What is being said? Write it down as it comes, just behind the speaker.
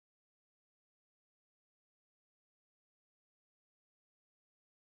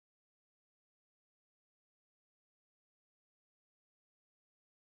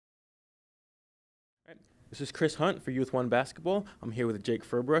This is Chris Hunt for Youth 1 basketball. I'm here with Jake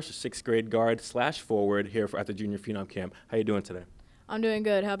Ferbrache, a sixth grade guard / forward here at the Junior Phenom camp. How you doing today? I'm doing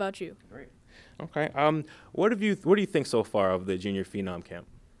good. How about you? Great. Okay. What do you think so far of the Junior Phenom camp?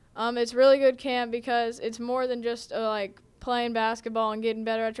 It's really good camp because it's more than just like playing basketball and getting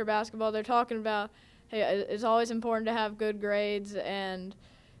better at your basketball. They're talking about, hey, it's always important to have good grades, and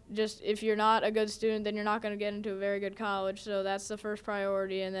just if you're not a good student, then you're not going to get into a very good college. So that's the first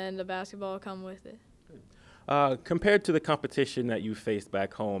priority, and then the basketball will come with it. Compared to the competition that you faced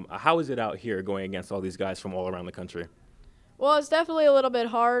back home, how is it out here going against all these guys from all around the country? Well, it's definitely a little bit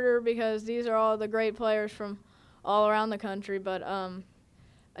harder because these are all the great players from all around the country, but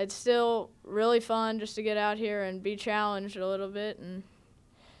it's still really fun just to get out here and be challenged a little bit and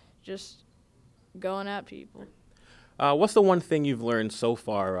just going at people. What's the one thing you've learned so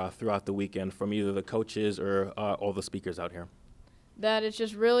far throughout the weekend from either the coaches or all the speakers out here? That it's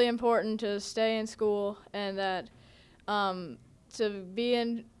just really important to stay in school, and that to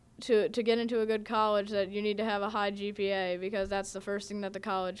get into a good college, that you need to have a high GPA, because that's the first thing that the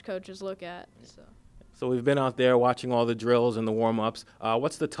college coaches look at. So we've been out there watching all the drills and the warm-ups.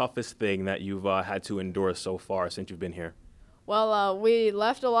 What's the toughest thing that you've had to endure so far since you've been here? Well, we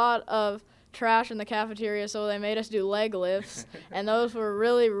left a lot of trash in the cafeteria, so they made us do leg lifts, and those were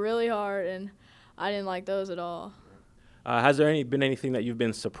really, really hard, and I didn't like those at all. Has there been anything that you've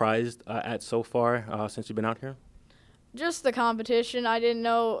been surprised at so far since you've been out here? Just the competition. I didn't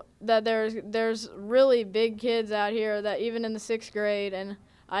know that there's really big kids out here, that even in the sixth grade, and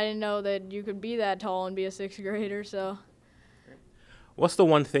I didn't know that you could be that tall and be a sixth grader. So, what's the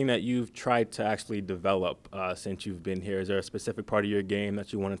one thing that you've tried to actually develop since you've been here? Is there a specific part of your game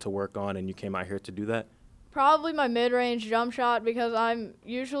that you wanted to work on and you came out here to do that? Probably my mid-range jump shot, because I'm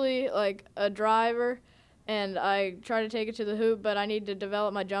usually like a driver, and I try to take it to the hoop, but I need to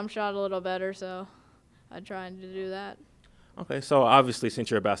develop my jump shot a little better, so I'm trying to do that. Okay, so obviously since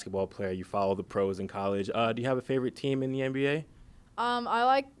you're a basketball player, you follow the pros in college. Do you have a favorite team in the NBA? I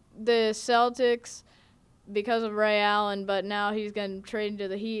like the Celtics because of Ray Allen, but now he's getting traded to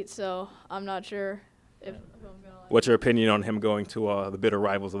the Heat, so I'm not sure if I'm going to like. What's your opinion on him going to the bitter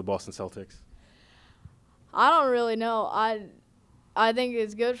rivals of the Boston Celtics? I don't really know. I think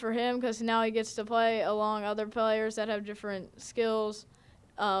it's good for him because now he gets to play along other players that have different skills,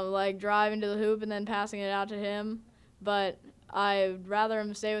 like driving to the hoop and then passing it out to him. But I'd rather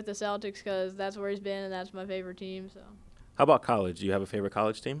him stay with the Celtics because that's where he's been and that's my favorite team. So. How about college? Do you have a favorite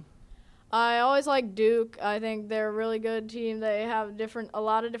college team? I always like Duke. I think they're a really good team. They have a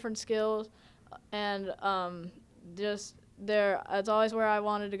lot of different skills, and it's always where I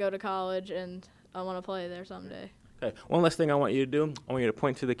wanted to go to college, and I want to play there someday. Okay, one last thing I want you to do. I want you to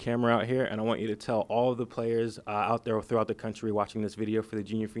point to the camera out here, and I want you to tell all of the players out there throughout the country watching this video for the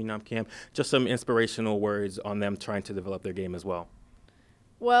Junior Phenom Camp just some inspirational words on them trying to develop their game as well.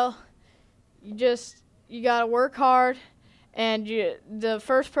 Well, you got to work hard, and the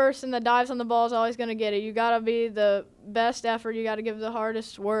first person that dives on the ball is always going to get it. You got to be the best effort. You got to give the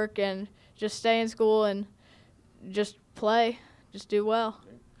hardest work, and just stay in school and just play. Just do well.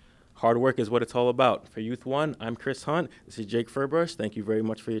 Hard work is what it's all about. For Youth 1, I'm Chris Hunt. This is Jake Ferbrache. Thank you very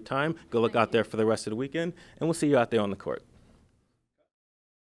much for your time. Good luck out there for the rest of the weekend, and we'll see you out there on the court.